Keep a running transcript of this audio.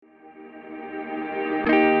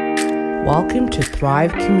Welcome to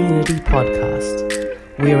Thrive Community Podcast.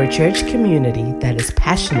 We are a church community that is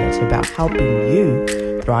passionate about helping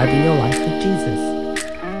you thrive in your life with Jesus.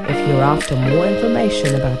 If you're after more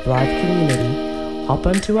information about Thrive Community, hop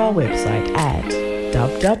onto our website at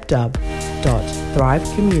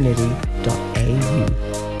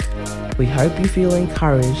www.thrivecommunity.au. We hope you feel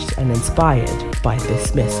encouraged and inspired by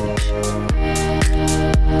this message.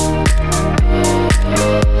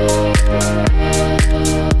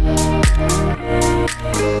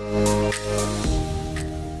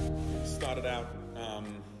 Started out,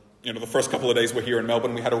 the first couple of days we're here in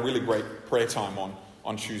Melbourne, we had a really great prayer time on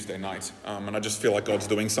Tuesday night. And I just feel like God's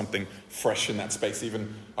doing something fresh in that space.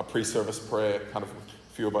 Even a pre-service prayer, kind of a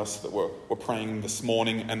few of us that were praying this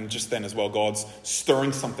morning, and just then as well, God's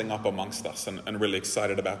stirring something up amongst us, and really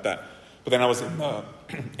excited about that. But then I was in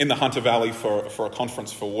the Hunter Valley for a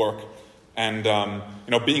conference for work. And,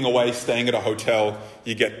 being away, staying at a hotel,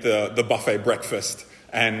 you get the buffet breakfast.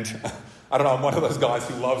 And I don't know, I'm one of those guys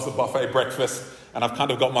who loves the buffet breakfast. And I've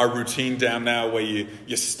kind of got my routine down now where you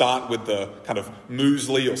start with the kind of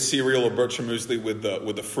muesli or cereal or bircher muesli with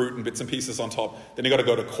the fruit and bits and pieces on top. Then you got to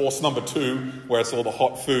go to course number 2 where it's all the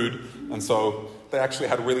hot food. And so they actually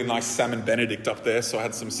had a really nice salmon benedict up there. So I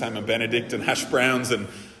had some salmon benedict and hash browns and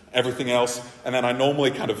everything else. And then I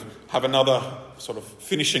normally kind of have another sort of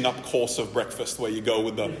finishing up course of breakfast where you go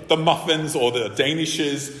with the muffins or the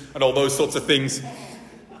danishes and all those sorts of things.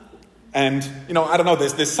 And, I don't know,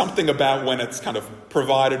 there's something about when it's kind of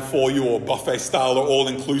provided for you or buffet style or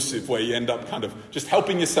all-inclusive where you end up kind of just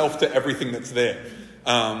helping yourself to everything that's there.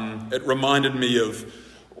 It reminded me of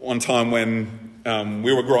one time when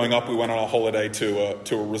we were growing up, we went on a holiday to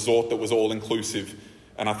a resort that was all-inclusive.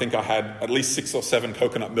 And I think I had at least 6 or 7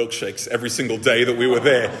 coconut milkshakes every single day that we were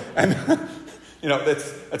there. And,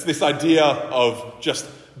 it's this idea of just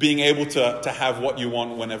being able to have what you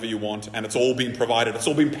want whenever you want, and it's all being provided, it's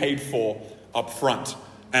all being paid for up front.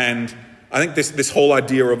 And I think this whole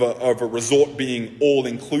idea of a resort being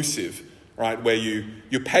all-inclusive, right, where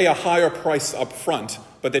you pay a higher price up front,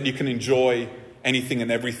 but then you can enjoy anything and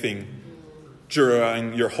everything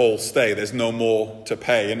during your whole stay. There's no more to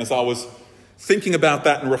pay. And as I was thinking about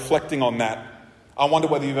that and reflecting on that, I wonder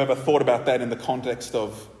whether you've ever thought about that in the context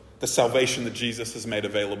of the salvation that Jesus has made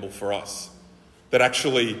available for us. That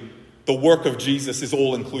actually the work of Jesus is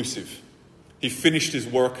all-inclusive. He finished his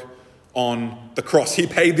work on the cross. He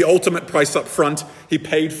paid the ultimate price up front. He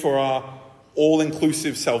paid for our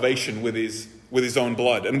all-inclusive salvation with his own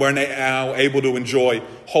blood. And we're now able to enjoy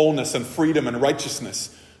wholeness and freedom and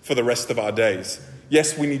righteousness for the rest of our days.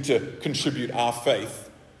 Yes, we need to contribute our faith,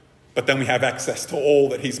 but then we have access to all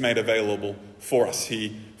that he's made available for us.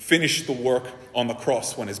 He finished the work on the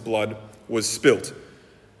cross when his blood was spilt.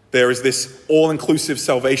 There is this all-inclusive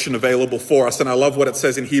salvation available for us. And I love what it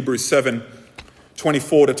says in Hebrews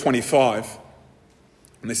 7:24-25.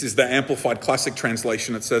 And this is the Amplified Classic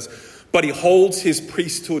Translation. It says, "But he holds his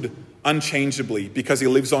priesthood unchangeably because he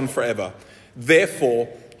lives on forever. Therefore,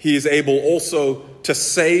 he is able also to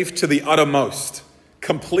save to the uttermost,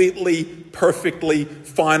 completely, perfectly,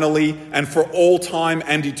 finally, and for all time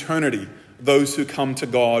and eternity, those who come to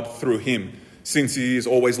God through him, since he is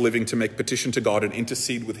always living to make petition to God and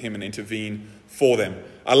intercede with him and intervene for them."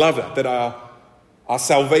 I love that our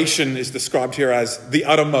salvation is described here as the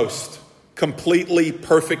uttermost, completely,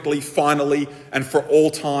 perfectly, finally, and for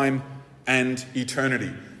all time and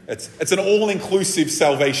eternity. It's an all-inclusive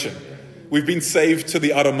salvation. We've been saved to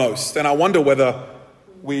the uttermost. And I wonder whether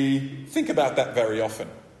we think about that very often.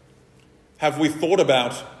 Have we thought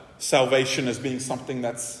about salvation as being something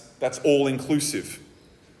that's all-inclusive?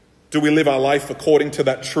 Do we live our life according to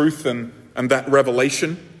that truth and that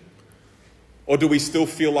revelation? Or do we still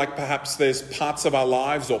feel like perhaps there's parts of our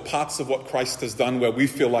lives or parts of what Christ has done where we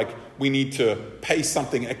feel like we need to pay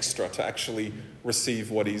something extra to actually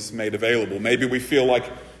receive what he's made available? Maybe we feel like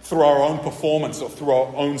through our own performance or through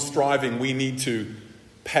our own striving, we need to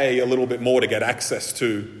pay a little bit more to get access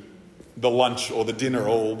to the lunch or the dinner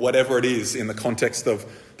or whatever it is in the context of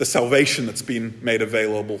the salvation that's been made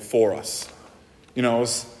available for us. I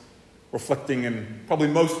was reflecting, and probably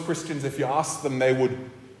most Christians, if you ask them, they would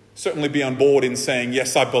certainly be on board in saying,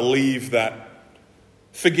 yes, I believe that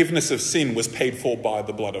forgiveness of sin was paid for by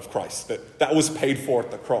the blood of Christ, that was paid for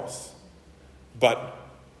at the cross. But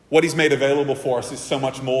what he's made available for us is so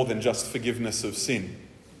much more than just forgiveness of sin.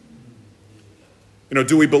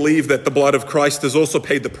 Do we believe that the blood of Christ has also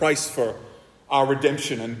paid the price for our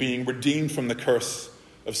redemption and being redeemed from the curse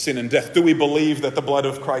of sin and death? Do we believe that the blood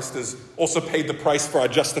of Christ has also paid the price for our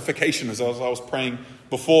justification, as I was praying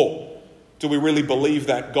before? Do we really believe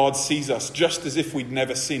that God sees us just as if we'd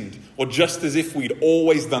never sinned, or just as if we'd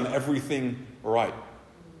always done everything right?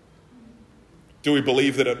 Do we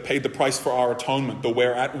believe that it paid the price for our atonement, that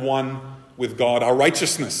we're at one with God, our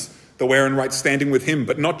righteousness, that we're in right standing with him,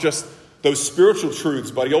 but not just those spiritual truths,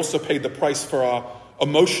 but he also paid the price for our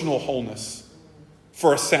emotional wholeness,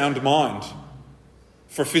 for a sound mind,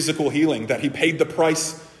 for physical healing, that he paid the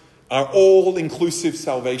price, our all-inclusive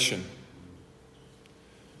salvation.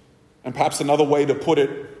 And perhaps another way to put it,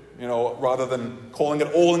 rather than calling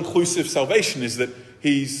it all-inclusive salvation, is that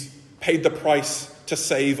he's paid the price to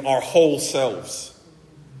save our whole selves.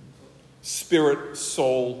 Spirit,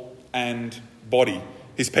 soul, and body.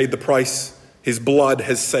 He's paid the price. His blood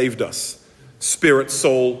has saved us. Spirit,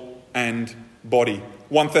 soul, and body.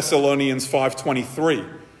 1 Thessalonians 5:23.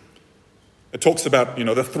 It talks about,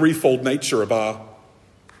 the threefold nature of our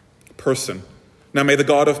person. Now may the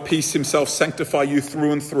God of peace himself sanctify you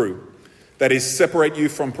through and through. That is, separate you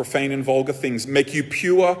from profane and vulgar things. Make you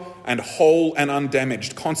pure and whole and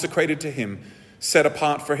undamaged, consecrated to him, set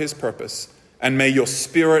apart for his purpose. And may your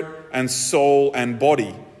spirit and soul and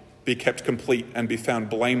body be kept complete and be found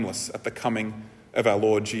blameless at the coming of our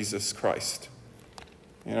Lord Jesus Christ.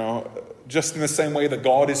 Just in the same way that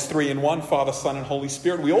God is 3 in 1, Father, Son, and Holy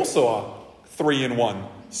Spirit, we also are 3 in 1,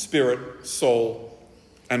 spirit, soul,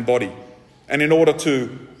 and body. And in order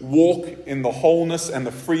to walk in the wholeness and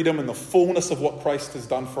the freedom and the fullness of what Christ has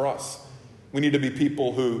done for us, we need to be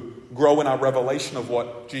people who grow in our revelation of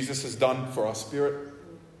what Jesus has done for our spirit,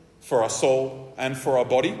 for our soul, and for our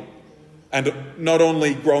body. And not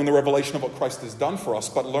only grow in the revelation of what Christ has done for us,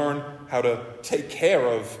 but learn how to take care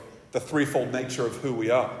of the threefold nature of who we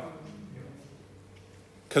are.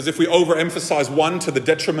 Because if we overemphasize one to the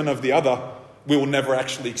detriment of the other, we will never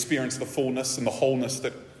actually experience the fullness and the wholeness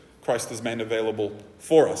that Christ has made available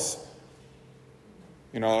for us.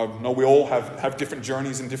 I know we all have different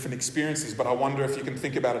journeys and different experiences, but I wonder if you can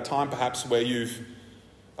think about a time perhaps where you've,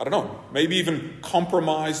 maybe even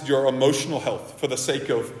compromised your emotional health for the sake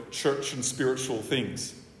of church and spiritual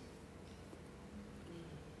things.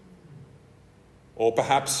 Or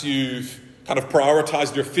perhaps you've kind of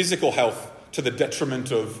prioritized your physical health to the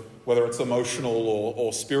detriment of whether it's emotional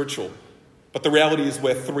or spiritual. But the reality is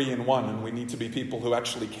we're 3 in 1, and we need to be people who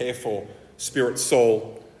actually care for spirit,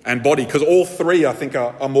 soul, and body, because all three, I think,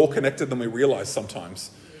 are more connected than we realize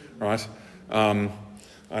sometimes, right? I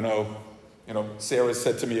know, Sarah's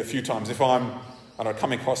said to me a few times, if I'm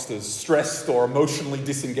coming across as stressed or emotionally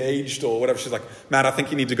disengaged or whatever, she's like, Matt, I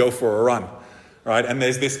think you need to go for a run, right? And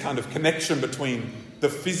there's this kind of connection between the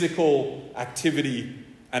physical activity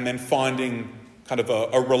and then finding kind of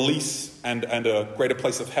a release and a greater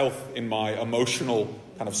place of health in my emotional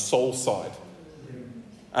kind of soul side.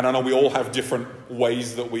 And I know we all have different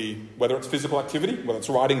ways that whether it's physical activity, whether it's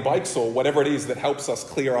riding bikes or whatever it is that helps us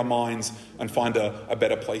clear our minds and find a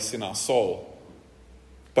better place in our soul.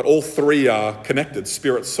 But all three are connected,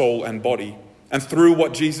 spirit, soul, and body. And through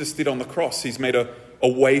what Jesus did on the cross, he's made a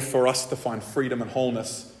way for us to find freedom and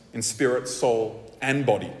wholeness in spirit, soul, and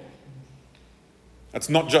body. It's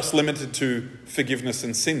not just limited to forgiveness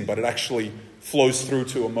and sin, but it actually flows through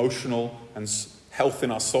to emotional and health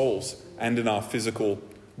in our souls and in our physical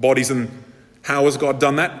bodies. And how has God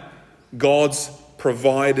done that? God's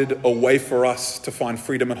provided a way for us to find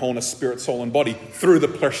freedom and wholeness, spirit, soul, and body through the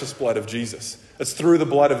precious blood of Jesus. It's through the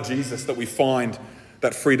blood of Jesus that we find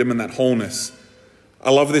that freedom and that wholeness.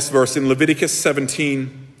 I love this verse in Leviticus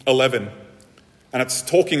 17:11. And it's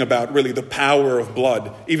talking about really the power of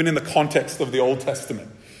blood, even in the context of the Old Testament.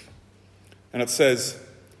 And it says,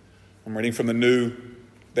 I'm reading from the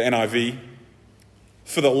NIV,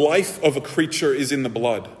 "For the life of a creature is in the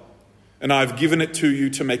blood, and I have given it to you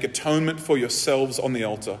to make atonement for yourselves on the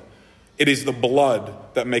altar. It is the blood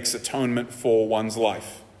that makes atonement for one's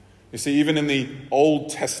life." You see, even in the Old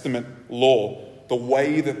Testament law, the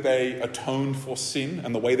way that they atoned for sin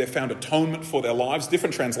and the way they found atonement for their lives,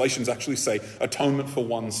 different translations actually say atonement for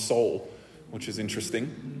one's soul, which is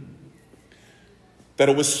interesting. That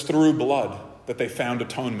it was through blood that they found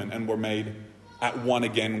atonement and were made at one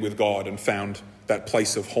again with God and found that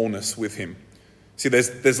place of wholeness with him. See,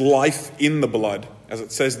 there's life in the blood, as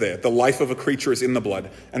it says there. The life of a creature is in the blood.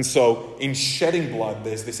 And so in shedding blood,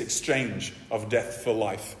 there's this exchange of death for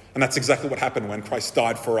life. And that's exactly what happened when Christ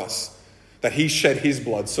died for us. That he shed his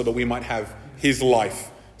blood so that we might have his life,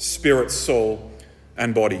 spirit, soul,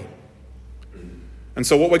 and body. And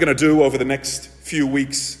so what we're going to do over the next few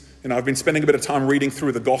weeks, I've been spending a bit of time reading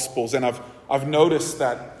through the Gospels, and I've noticed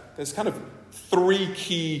that there's kind of 3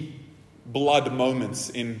 key blood moments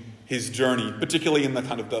in his journey, particularly in the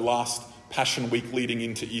kind of the last Passion Week leading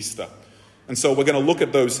into Easter. And so we're going to look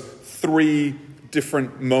at those 3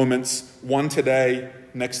 different moments, one today,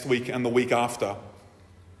 next week, and the week after,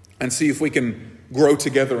 and see if we can grow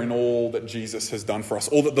together in all that Jesus has done for us,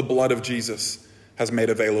 all that the blood of Jesus has made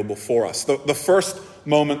available for us. The first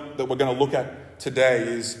moment that we're going to look at today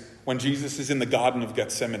is when Jesus is in the Garden of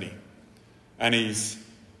Gethsemane, and he's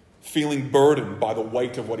feeling burdened by the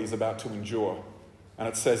weight of what he's about to endure. And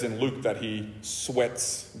it says in Luke that he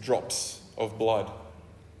sweats drops of blood.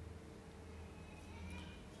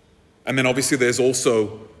 And then obviously there's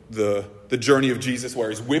also the journey of Jesus where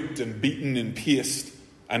he's whipped and beaten and pierced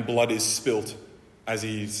and blood is spilt as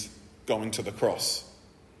he's going to the cross.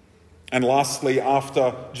 And lastly,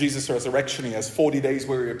 after Jesus' resurrection, he has 40 days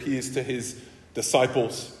where he appears to his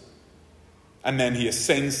disciples. And then he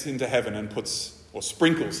ascends into heaven and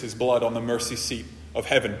sprinkles his blood on the mercy seat of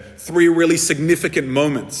heaven. 3 really significant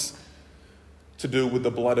moments to do with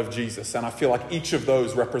the blood of Jesus. And I feel like each of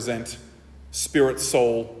those represent spirit,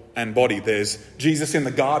 soul, and body. There's Jesus in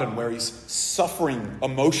the garden where he's suffering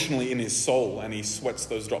emotionally in his soul and he sweats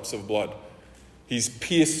those drops of blood. He's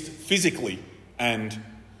pierced physically and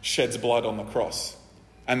sheds blood on the cross.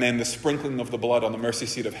 And then the sprinkling of the blood on the mercy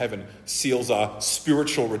seat of heaven seals our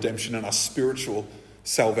spiritual redemption and our spiritual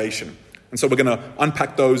salvation. And so we're going to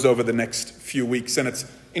unpack those over the next few weeks. And it's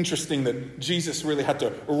interesting that Jesus really had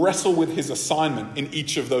to wrestle with his assignment in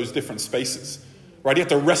each of those different spaces. Right? He had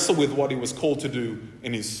to wrestle with what he was called to do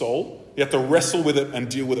in his soul. He had to wrestle with it and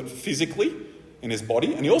deal with it physically in his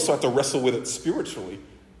body. And he also had to wrestle with it spiritually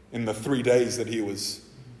in the 3 days that he was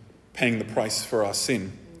paying the price for our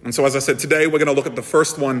sin. And so as I said, today we're going to look at the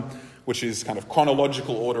first one, which is kind of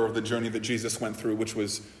chronological order of the journey that Jesus went through, which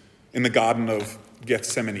was in the Garden of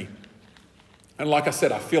Gethsemane. And like I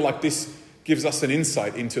said, I feel like this gives us an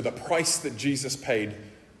insight into the price that Jesus paid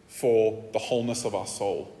for the wholeness of our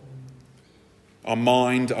soul, our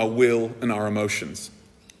mind, our will, and our emotions.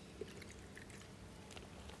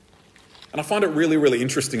 And I find it really, really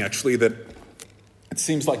interesting, actually, that it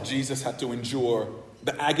seems like Jesus had to endure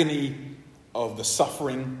the agony of the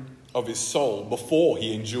suffering of his soul before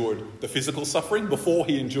he endured the physical suffering, before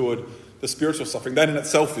he endured the spiritual suffering. That in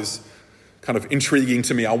itself is kind of intriguing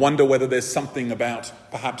to me. I wonder whether there's something about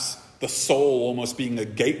perhaps the soul almost being a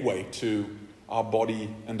gateway to our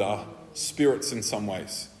body and our spirits in some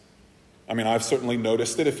ways. I mean, I've certainly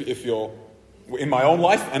noticed it if you're in my own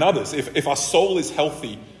life and others. If our soul is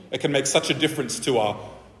healthy, it can make such a difference to our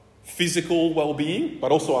physical well-being,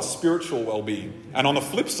 but also our spiritual well-being. And on the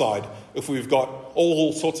flip side, if we've got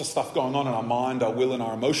all sorts of stuff going on in our mind, our will, and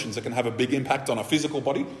our emotions, it can have a big impact on our physical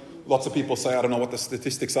body. Lots of people say, I don't know what the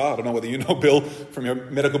statistics are. I don't know whether you know, Bill, from your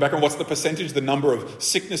medical background. What's the percentage, the number of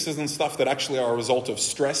sicknesses and stuff that actually are a result of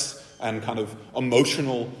stress and kind of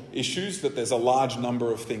emotional issues? That there's a large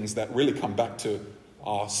number of things that really come back to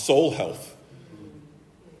our soul health.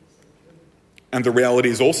 And the reality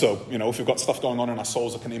is also, if we've got stuff going on in our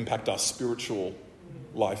souls, it can impact our spiritual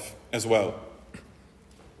life as well.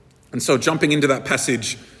 And so jumping into that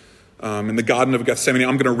passage in the Garden of Gethsemane,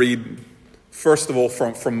 I'm going to read, first of all,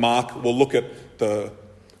 from Mark. We'll look at the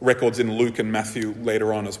records in Luke and Matthew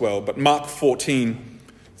later on as well. But Mark 14,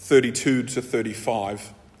 32 to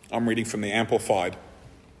 35, I'm reading from the Amplified.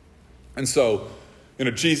 And so,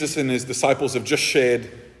 Jesus and his disciples have just shared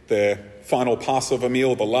their final Passover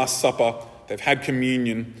meal, the Last Supper. They've had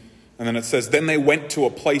communion. And then it says, then they went to a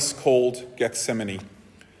place called Gethsemane.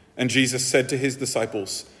 And Jesus said to his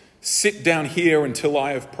disciples, sit down here until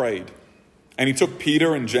I have prayed. And he took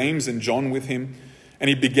Peter and James and John with him, and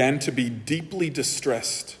he began to be deeply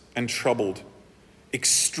distressed and troubled,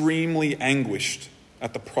 extremely anguished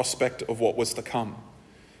at the prospect of what was to come.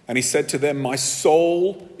 And he said to them, my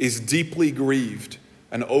soul is deeply grieved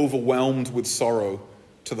and overwhelmed with sorrow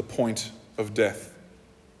to the point of death.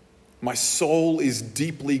 My soul is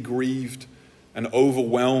deeply grieved and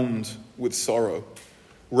overwhelmed with sorrow.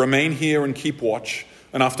 Remain here and keep watch.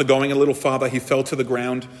 And after going a little farther, he fell to the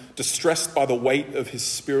ground, distressed by the weight of his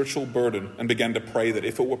spiritual burden, and began to pray that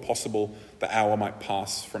if it were possible, the hour might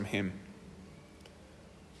pass from him.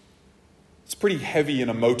 It's pretty heavy and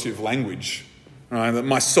emotive language. Right? That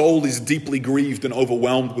my soul is deeply grieved and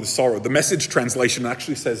overwhelmed with sorrow. The Message translation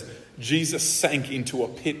actually says, Jesus sank into a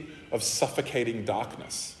pit of suffocating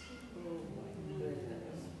darkness.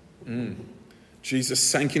 Jesus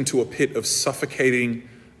sank into a pit of suffocating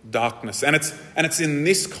darkness. And it's in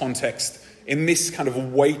this context, in this kind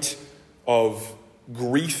of weight of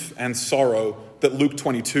grief and sorrow, that Luke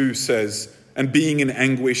 22 says, and being in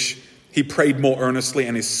anguish, he prayed more earnestly,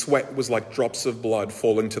 and his sweat was like drops of blood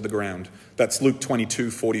falling to the ground. That's Luke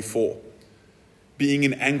 22:44. Being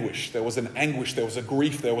in anguish. There was an anguish, there was a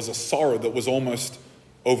grief, there was a sorrow that was almost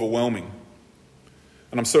overwhelming.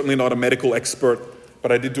 And I'm certainly not a medical expert,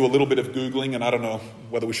 but I did do a little bit of Googling, and I don't know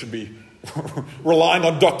whether we should be relying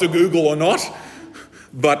on Dr. Google or not,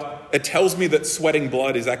 but it tells me that sweating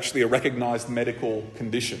blood is actually a recognized medical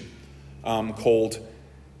condition called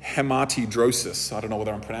hematidrosis. I don't know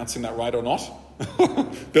whether I'm pronouncing that right or not.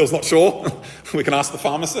 Bill's not sure. We can ask the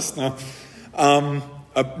pharmacist. No.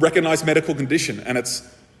 A recognized medical condition, and it's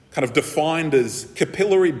kind of defined as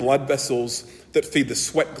capillary blood vessels that feed the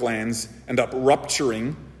sweat glands end up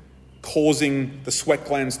rupturing, causing the sweat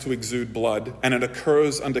glands to exude blood, and it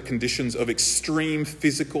occurs under conditions of extreme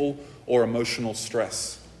physical or emotional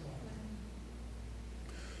stress.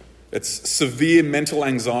 It's severe mental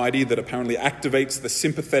anxiety that apparently activates the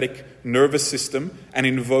sympathetic nervous system and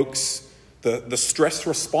invokes the stress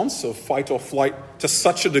response of fight or flight to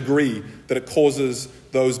such a degree that it causes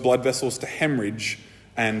those blood vessels to hemorrhage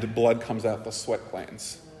and blood comes out the sweat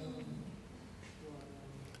glands.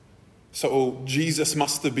 So Jesus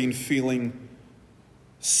must have been feeling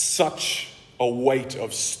such a weight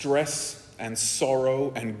of stress and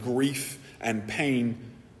sorrow and grief and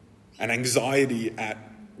pain and anxiety at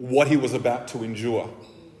what he was about to endure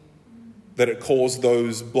that it caused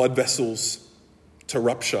those blood vessels to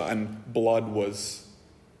rupture and blood was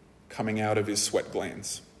coming out of his sweat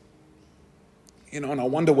glands. And I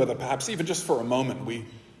wonder whether perhaps even just for a moment we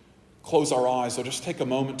close our eyes or just take a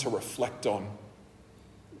moment to reflect on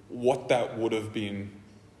what that would have been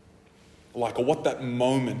like, or what that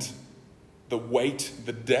moment, the weight,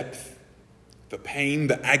 the depth, the pain,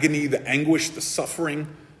 the agony, the anguish, the suffering.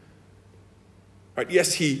 Right?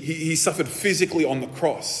 Yes, he suffered physically on the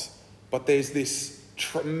cross, but there's this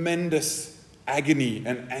tremendous agony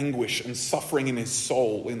and anguish and suffering in his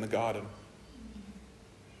soul in the garden.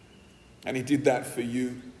 And he did that for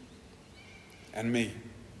you and me.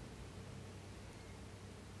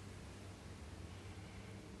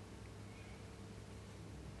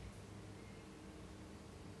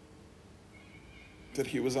 That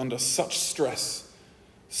he was under such stress,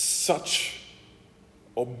 such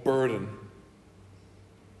a burden,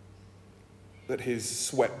 that his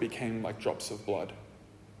sweat became like drops of blood.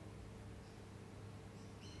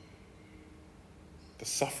 The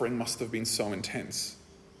suffering must have been so intense.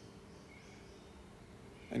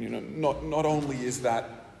 And not only is that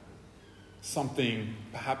something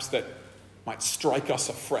perhaps that might strike us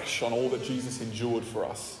afresh on all that Jesus endured for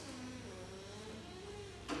us,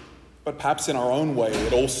 but perhaps in our own way,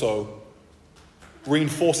 it also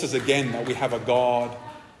reinforces again that we have a God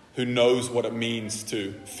who knows what it means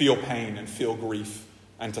to feel pain and feel grief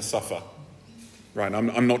and to suffer. Right?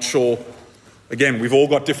 I'm not sure. Again, we've all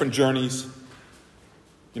got different journeys.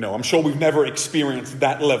 I'm sure we've never experienced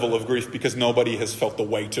that level of grief because nobody has felt the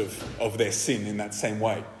weight of their sin in that same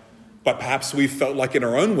way. But perhaps we've felt like in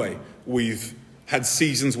our own way, we've had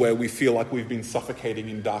seasons where we feel like we've been suffocating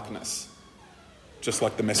in darkness. Just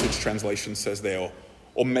like the Message translation says there.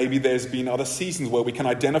 Or maybe there's been other seasons where we can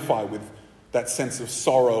identify with that sense of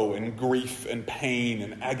sorrow and grief and pain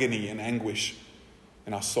and agony and anguish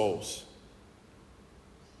in our souls.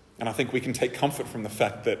 And I think we can take comfort from the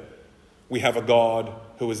fact that we have a God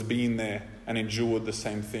who has been there and endured the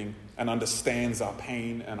same thing and understands our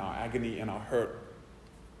pain and our agony and our hurt.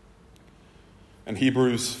 And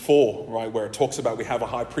Hebrews 4, right, where it talks about we have a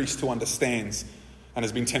high priest who understands and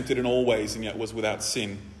has been tempted in all ways and yet was without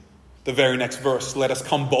sin. The very next verse, let us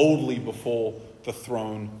come boldly before the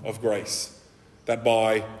throne of grace. That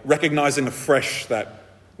by recognizing afresh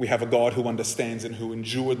that we have a God who understands and who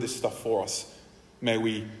endured this stuff for us, may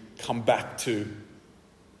we come back to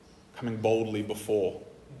coming boldly before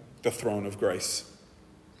the throne of grace.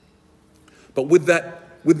 But with that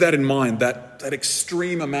in mind, that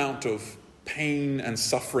extreme amount of pain and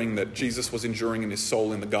suffering that Jesus was enduring in his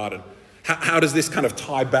soul in the garden, how does this kind of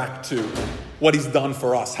tie back to what he's done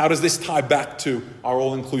for us? How does this tie back to our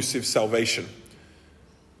all-inclusive salvation?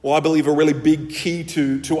 Well, I believe a really big key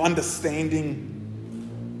to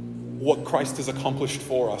understanding what Christ has accomplished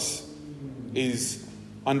for us is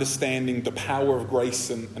understanding the power of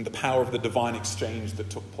grace and the power of the divine exchange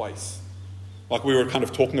that took place. Like we were kind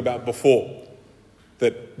of talking about before,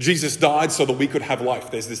 that Jesus died so that we could have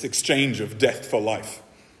life. There's this exchange of death for life.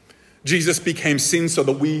 Jesus became sin so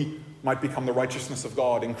that we might become the righteousness of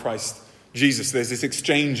God in Christ Jesus. There's this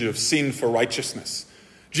exchange of sin for righteousness.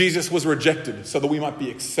 Jesus was rejected so that we might be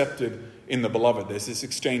accepted in the beloved. There's this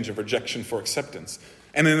exchange of rejection for acceptance.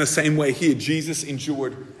 And in the same way here, Jesus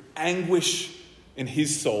endured anguish in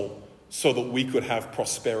his soul so that we could have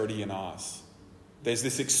prosperity in ours. There's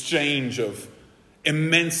this exchange of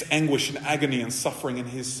immense anguish and agony and suffering in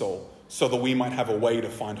his soul so that we might have a way to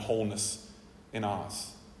find wholeness in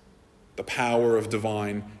ours. The power of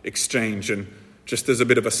divine exchange. And Just as a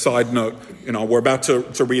bit of a side note, we're about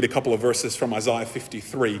to read a couple of verses from Isaiah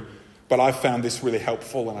 53, but I've found this really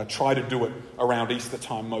helpful, and I try to do it around Easter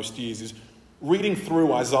time most years, is reading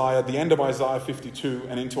through Isaiah, the end of Isaiah 52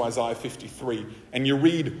 and into Isaiah 53, and you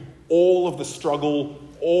read all of the struggle,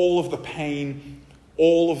 all of the pain,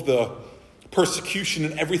 all of the persecution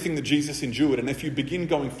and everything that Jesus endured. And if you begin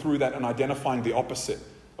going through that and identifying the opposite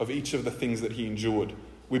of each of the things that he endured,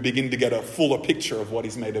 we begin to get a fuller picture of what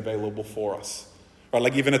he's made available for us. Right?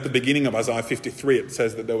 Like even at the beginning of Isaiah 53, it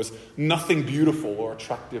says that there was nothing beautiful or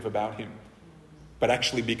attractive about him. But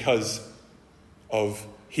actually because of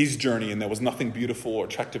his journey and there was nothing beautiful or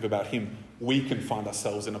attractive about him, we can find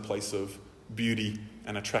ourselves in a place of beauty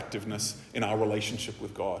and attractiveness in our relationship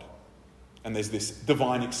with God. And there's this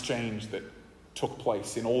divine exchange that took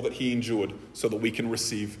place in all that he endured so that we can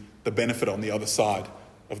receive the benefit on the other side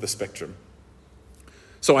of the spectrum.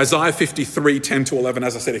 So Isaiah 53, 10 to 11,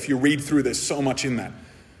 as I said, if you read through, there's so much in that.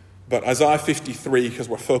 But Isaiah 53, because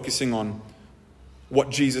we're focusing on what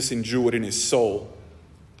Jesus endured in his soul.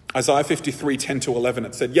 Isaiah 53, 10 to 11,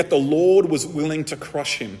 it said, "Yet the Lord was willing to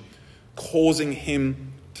crush him, causing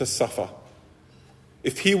him to suffer.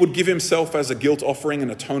 If he would give himself as a guilt offering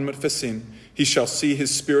and atonement for sin, he shall see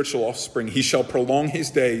his spiritual offspring. He shall prolong his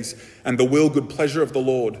days, and the will, good pleasure of the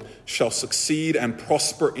Lord shall succeed and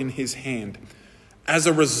prosper in his hand. As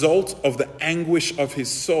a result of the anguish of his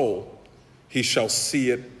soul, he shall see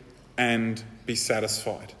it and be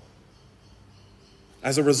satisfied."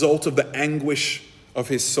 As a result of the anguish of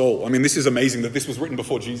his soul. I mean, this is amazing that this was written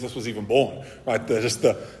before Jesus was even born, right? Just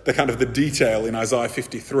the kind of the detail in Isaiah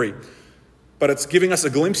 53. But it's giving us a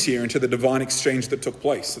glimpse here into the divine exchange that took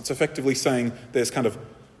place. It's effectively saying there's kind of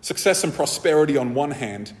success and prosperity on one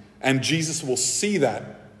hand, and Jesus will see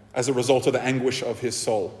that as a result of the anguish of his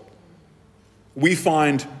soul. We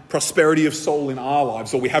find prosperity of soul in our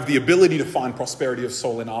lives, or we have the ability to find prosperity of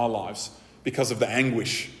soul in our lives because of the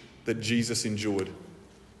anguish that Jesus endured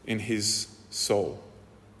in his soul.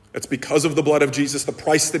 It's because of the blood of Jesus, the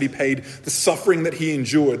price that he paid, the suffering that he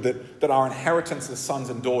endured, that our inheritance as sons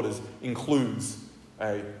and daughters includes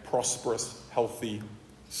a prosperous, healthy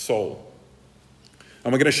soul.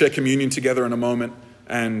 And we're going to share communion together in a moment.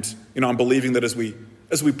 And, I'm believing that as we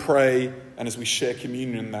pray and as we share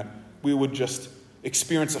communion, that we would just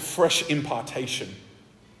experience a fresh impartation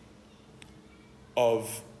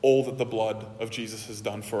of all that the blood of Jesus has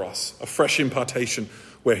done for us. A fresh impartation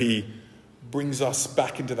where he brings us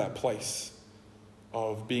back into that place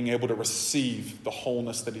of being able to receive the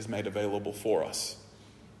wholeness that he's made available for us.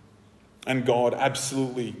 And God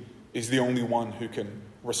absolutely is the only one who can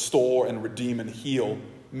restore and redeem and heal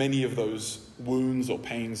many of those wounds or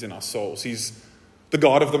pains in our souls. He's the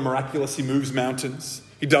God of the miraculous. He moves mountains.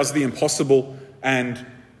 He does the impossible. And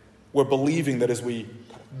we're believing that as we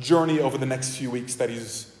journey over the next few weeks, that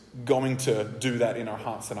he's going to do that in our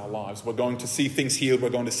hearts and our lives. We're going to see things healed. We're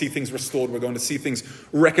going to see things restored. We're going to see things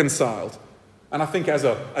reconciled. And I think as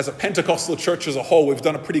a Pentecostal church as a whole, we've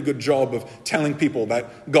done a pretty good job of telling people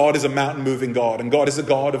that God is a mountain-moving God, and God is a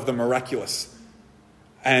God of the miraculous.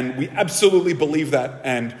 And we absolutely believe that,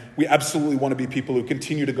 and we absolutely want to be people who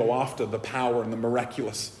continue to go after the power and the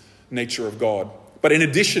miraculous nature of God. But in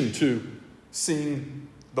addition to seeing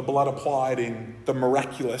the blood applied in the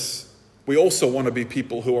miraculous, we also want to be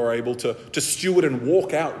people who are able to steward and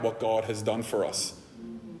walk out what God has done for us.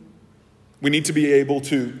 We need to be able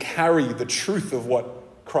to carry the truth of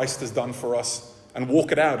what Christ has done for us and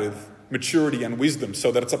walk it out with maturity and wisdom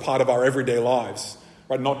so that it's a part of our everyday lives,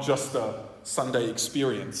 right? Not just a Sunday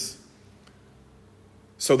experience.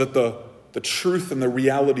 So that the truth and the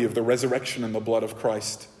reality of the resurrection and the blood of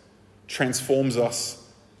Christ transforms us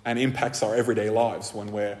and impacts our everyday lives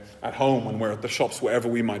when we're at home, when we're at the shops, wherever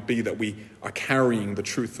we might be, that we are carrying the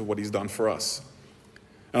truth of what he's done for us.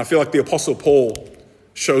 And I feel like the Apostle Paul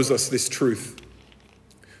shows us this truth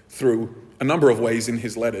through a number of ways in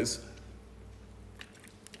his letters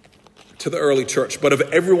to the early church. But of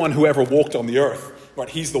everyone who ever walked on the earth, right,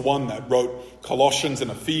 he's the one that wrote Colossians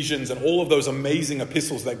and Ephesians and all of those amazing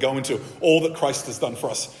epistles that go into all that Christ has done for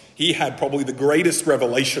us. He had probably the greatest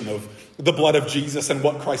revelation of the blood of Jesus and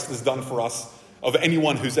what Christ has done for us of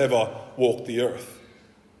anyone who's ever walked the earth.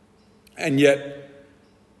 And yet,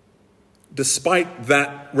 despite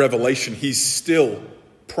that revelation, he's still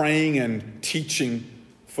praying and teaching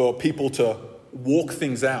for people to walk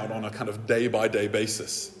things out on a kind of day-by-day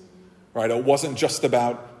basis. Right? It wasn't just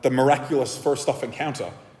about the miraculous first-off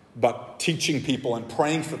encounter, but teaching people and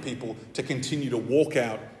praying for people to continue to walk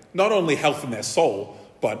out not only health in their soul,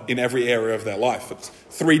 but in every area of their life. It's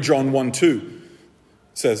 3 John 1:2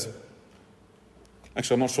 says,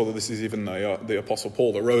 Actually, I'm not sure that this is even the Apostle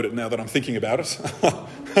Paul that wrote it now that I'm thinking about it.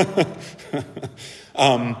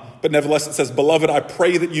 But nevertheless, it says, "Beloved, I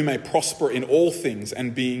pray that you may prosper in all things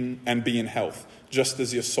and be in health, just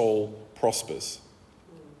as your soul prospers."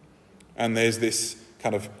 And there's this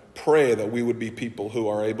kind of prayer that we would be people who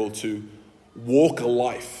are able to walk a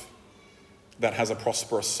life that has a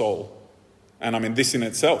prosperous soul. And I mean, this in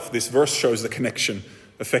itself, this verse shows the connection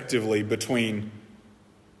effectively between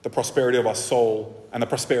the prosperity of our soul and the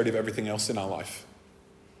prosperity of everything else in our life.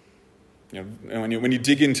 You know, and when you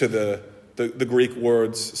dig into the Greek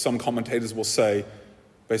words, some commentators will say,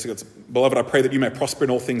 basically, it's, "Beloved, I pray that you may prosper in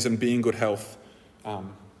all things and be in good health,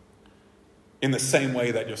 in the same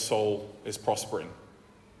way that your soul is prospering."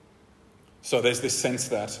 So there's this sense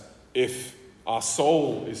that if our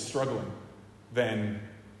soul is struggling, then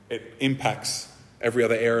it impacts every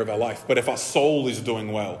other area of our life. But if our soul is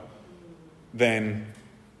doing well, then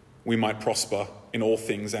we might prosper in all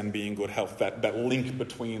things and be in good health. That link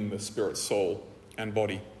between the spirit, soul, and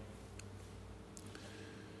body.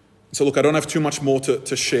 So look, I don't have too much more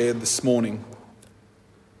to share this morning.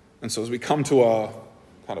 And so as we come to our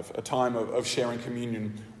kind of a time of sharing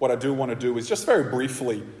communion, what I do want to do is just very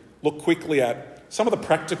briefly look quickly at some of the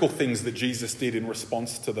practical things that Jesus did in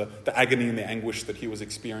response to the agony and the anguish that he was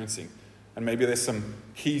experiencing. And maybe there's some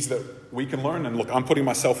keys that we can learn. And look, I'm putting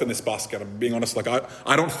myself in this basket. I'm being honest, like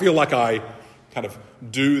I don't feel like I kind of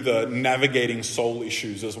do the navigating soul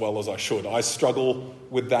issues as well as I should. I struggle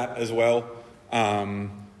with that as well. And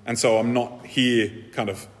so I'm not here kind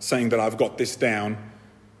of saying that I've got this down.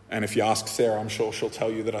 And if you ask Sarah, I'm sure she'll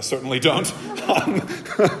tell you that I certainly don't.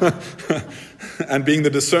 And being the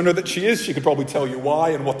discerner that she is, she could probably tell you why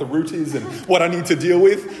and what the root is and what I need to deal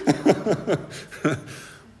with.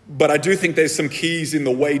 But I do think there's some keys in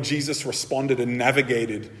the way Jesus responded and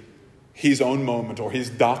navigated his own moment or his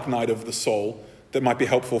dark night of the soul that might be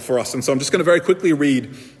helpful for us. And so I'm just going to very quickly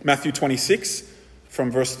read Matthew 26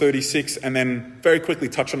 from verse 36 and then very quickly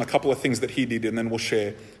touch on a couple of things that he did, and then we'll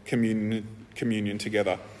share communion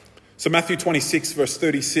together. So Matthew 26 verse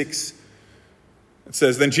 36, it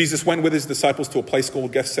says, "Then Jesus went with his disciples to a place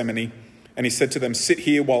called Gethsemane, and he said to them, 'Sit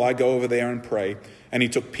here while I go over there and pray.' And he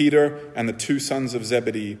took Peter and the two sons of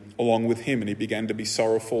Zebedee along with him, and he began to be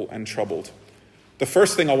sorrowful and troubled." The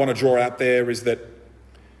first thing I want to draw out there is that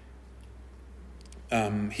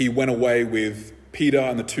he went away with Peter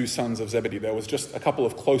and the two sons of Zebedee. There was just a couple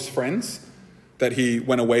of close friends that he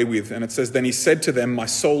went away with. And it says, "Then he said to them, 'My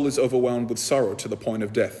soul is overwhelmed with sorrow to the point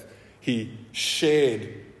of death.'" He shared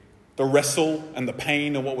the wrestle and the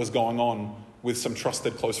pain and what was going on with some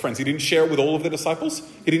trusted close friends. He didn't share it with all of the disciples.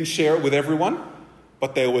 He didn't share it with everyone.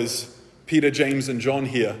 But there was Peter, James, and John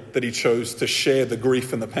here that he chose to share the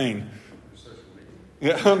grief and the pain.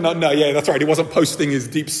 Yeah, yeah, that's right. He wasn't posting his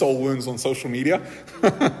deep soul wounds on social media.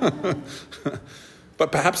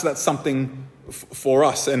 But perhaps that's something for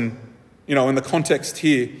us. And, in the context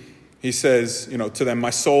here, he says, to them, "My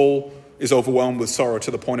soul is overwhelmed with sorrow to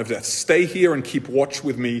the point of death. Stay here and keep watch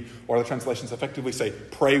with me," or the translations effectively say,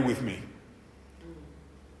 "Pray with me."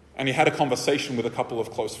 And he had a conversation with a couple of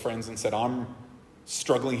close friends and said, "I'm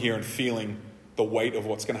struggling here and feeling the weight of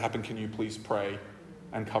what's going to happen. Can you please pray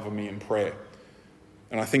and cover me in prayer?"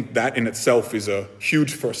 And I think that in itself is a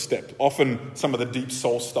huge first step. Often some of the deep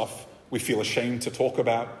soul stuff we feel ashamed to talk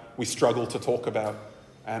about, we struggle to talk about,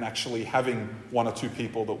 and actually having one or two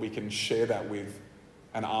people that we can share that with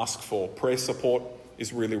and ask for prayer support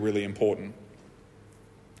is really, really important.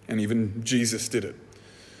 And even Jesus did it.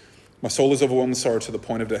 "My soul is overwhelmed with sorrow to the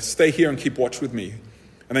point of death. Stay here and keep watch with me."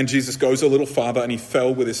 And then Jesus goes a little farther and he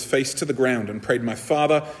fell with his face to the ground and prayed, "My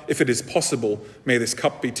Father, if it is possible, may this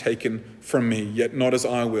cup be taken from me, yet not as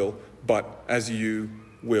I will, but as you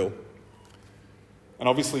will." And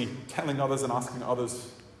obviously telling others and asking others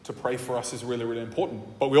to pray for us is really, really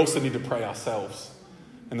important. But we also need to pray ourselves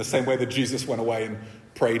in the same way that Jesus went away and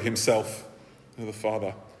prayed himself to the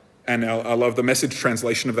Father. And I love the Message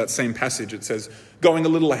translation of that same passage. It says, "Going a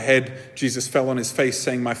little ahead, Jesus fell on his face,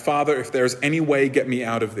 saying, 'My Father, if there is any way, get me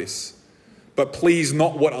out of this. But please,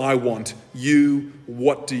 not what I want.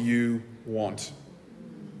 What do you want?'"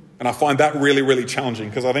 And I find that really, really challenging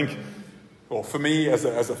because I think, well, for me as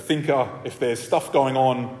a thinker, if there's stuff going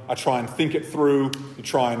on, I try and think it through. You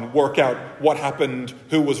try and work out what happened,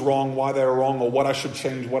 who was wrong, why they were wrong, or what I should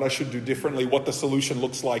change, what I should do differently, what the solution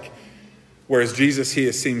looks like. Whereas Jesus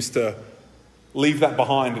here seems to leave that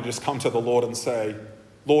behind and just come to the Lord and say,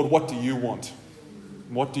 "Lord, what do you want?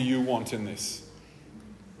 What do you want in this?"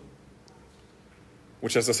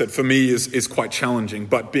 which, as I said, for me is quite challenging.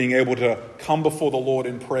 But being able to come before the Lord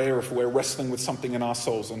in prayer if we're wrestling with something in our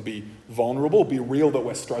souls and be vulnerable, be real that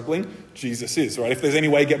we're struggling, Jesus is, right? If there's any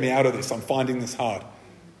way, get me out of this. I'm finding this hard.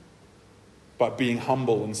 But being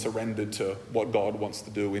humble and surrendered to what God wants to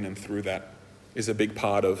do in and through that is a big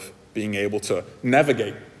part of being able to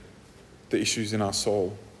navigate the issues in our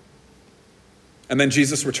soul. And then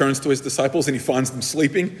Jesus returns to his disciples and he finds them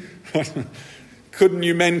sleeping. Couldn't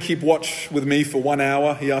you men keep watch with me for 1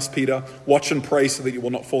 hour? He asked Peter. Watch and pray so that you will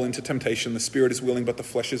not fall into temptation. The spirit is willing, but the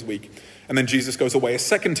flesh is weak. And then Jesus goes away a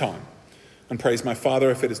second time and prays, my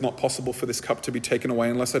Father, if it is not possible for this cup to be taken away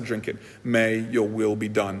unless I drink it, may your will be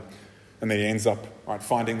done. And then he ends up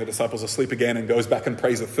finding the disciples asleep again and goes back and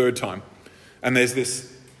prays a third time. And there's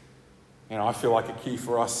this, I feel like a key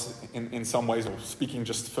for us in some ways, or speaking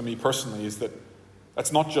just for me personally, is that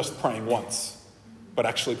that's not just praying once, but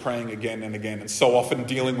actually praying again and again. And so often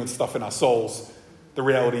dealing with stuff in our souls, the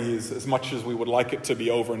reality is, as much as we would like it to be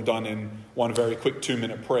over and done in one very quick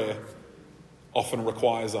 2-minute prayer, often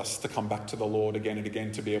requires us to come back to the Lord again and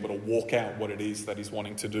again to be able to walk out what it is that he's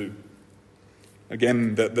wanting to do.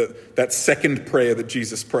 Again, that second prayer that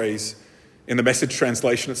Jesus prays, in the Message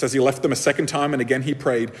translation, it says he left them a second time and again he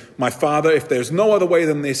prayed, my Father, if there's no other way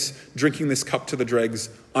than this, drinking this cup to the dregs,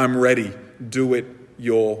 I'm ready. Do it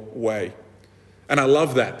your way. And I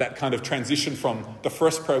love that kind of transition from the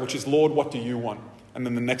first prayer, which is, Lord, what do you want? And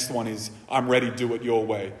then the next one is, I'm ready, do it your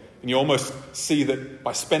way. And you almost see that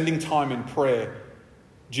by spending time in prayer,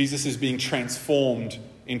 Jesus is being transformed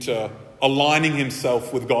into aligning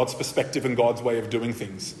himself with God's perspective and God's way of doing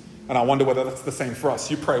things. And I wonder whether that's the same for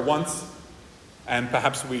us. You pray once, and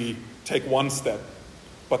perhaps we take one step.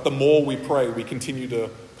 But the more we pray, we continue to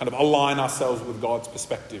kind of align ourselves with God's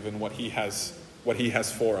perspective and what he has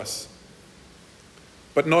for us.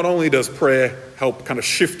 But not only does prayer help kind of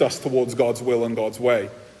shift us towards God's will and God's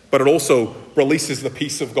way, but it also releases the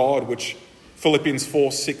peace of God, which Philippians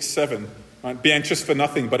 4, 6, 7, right? Be anxious for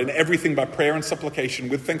nothing, but in everything by prayer and supplication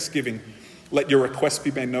with thanksgiving, let your requests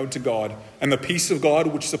be made known to God. And the peace of God,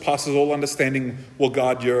 which surpasses all understanding, will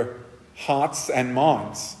guard your hearts and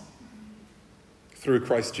minds through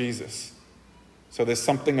Christ Jesus. So there's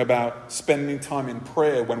something about spending time in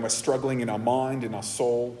prayer when we're struggling in our mind, in our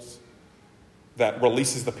souls, that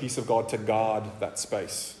releases the peace of God to guard that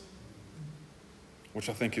space, which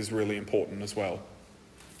I think is really important as well.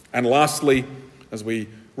 And lastly, as we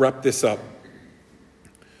wrap this up,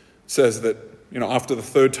 it says that, after the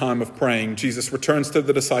third time of praying, Jesus returns to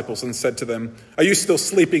the disciples and said to them, are you still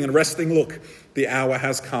sleeping and resting? Look, the hour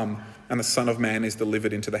has come and the Son of Man is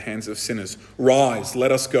delivered into the hands of sinners. Rise,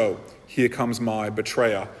 let us go. Here comes my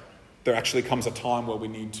betrayer. There actually comes a time where we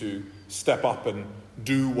need to step up and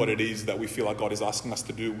do what it is that we feel like God is asking us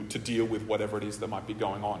to do to deal with whatever it is that might be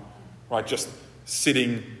going on, right? Just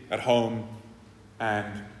sitting at home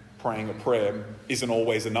and praying a prayer isn't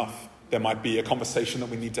always enough. There might be a conversation that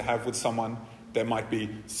we need to have with someone. There might be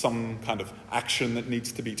some kind of action that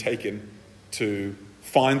needs to be taken to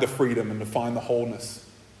find the freedom and to find the wholeness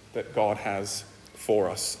that God has for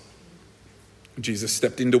us. Jesus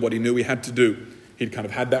stepped into what he knew he had to do. He'd kind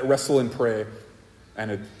of had that wrestle in prayer and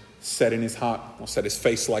had set in his heart, or set his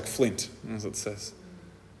face like flint, as it says,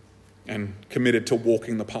 and committed to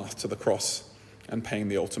walking the path to the cross and paying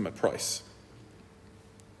the ultimate price.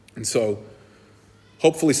 And so,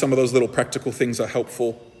 hopefully some of those little practical things are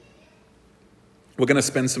helpful. We're going to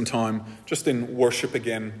spend some time just in worship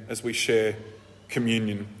again as we share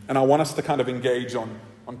communion. And I want us to kind of engage on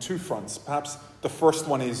two fronts. Perhaps the first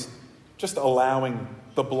one is just allowing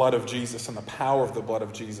the blood of Jesus and the power of the blood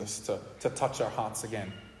of Jesus to touch our hearts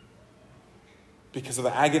again. Because of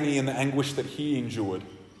the agony and the anguish that he endured,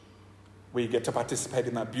 we get to participate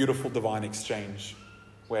in that beautiful divine exchange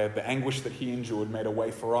where the anguish that he endured made a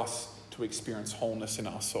way for us to experience wholeness in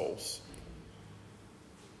our souls.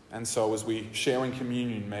 And so as we share in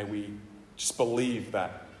communion, may we just believe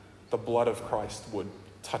that the blood of Christ would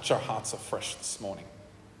touch our hearts afresh this morning.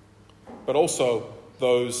 But also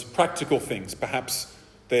those practical things. Perhaps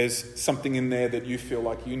there's something in there that you feel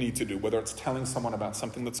like you need to do, whether it's telling someone about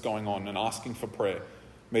something that's going on and asking for prayer.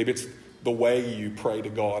 Maybe it's the way you pray to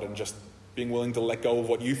God and just being willing to let go of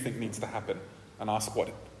what you think needs to happen and ask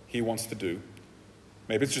what he wants to do.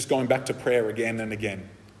 Maybe it's just going back to prayer again and again,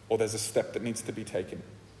 or there's a step that needs to be taken.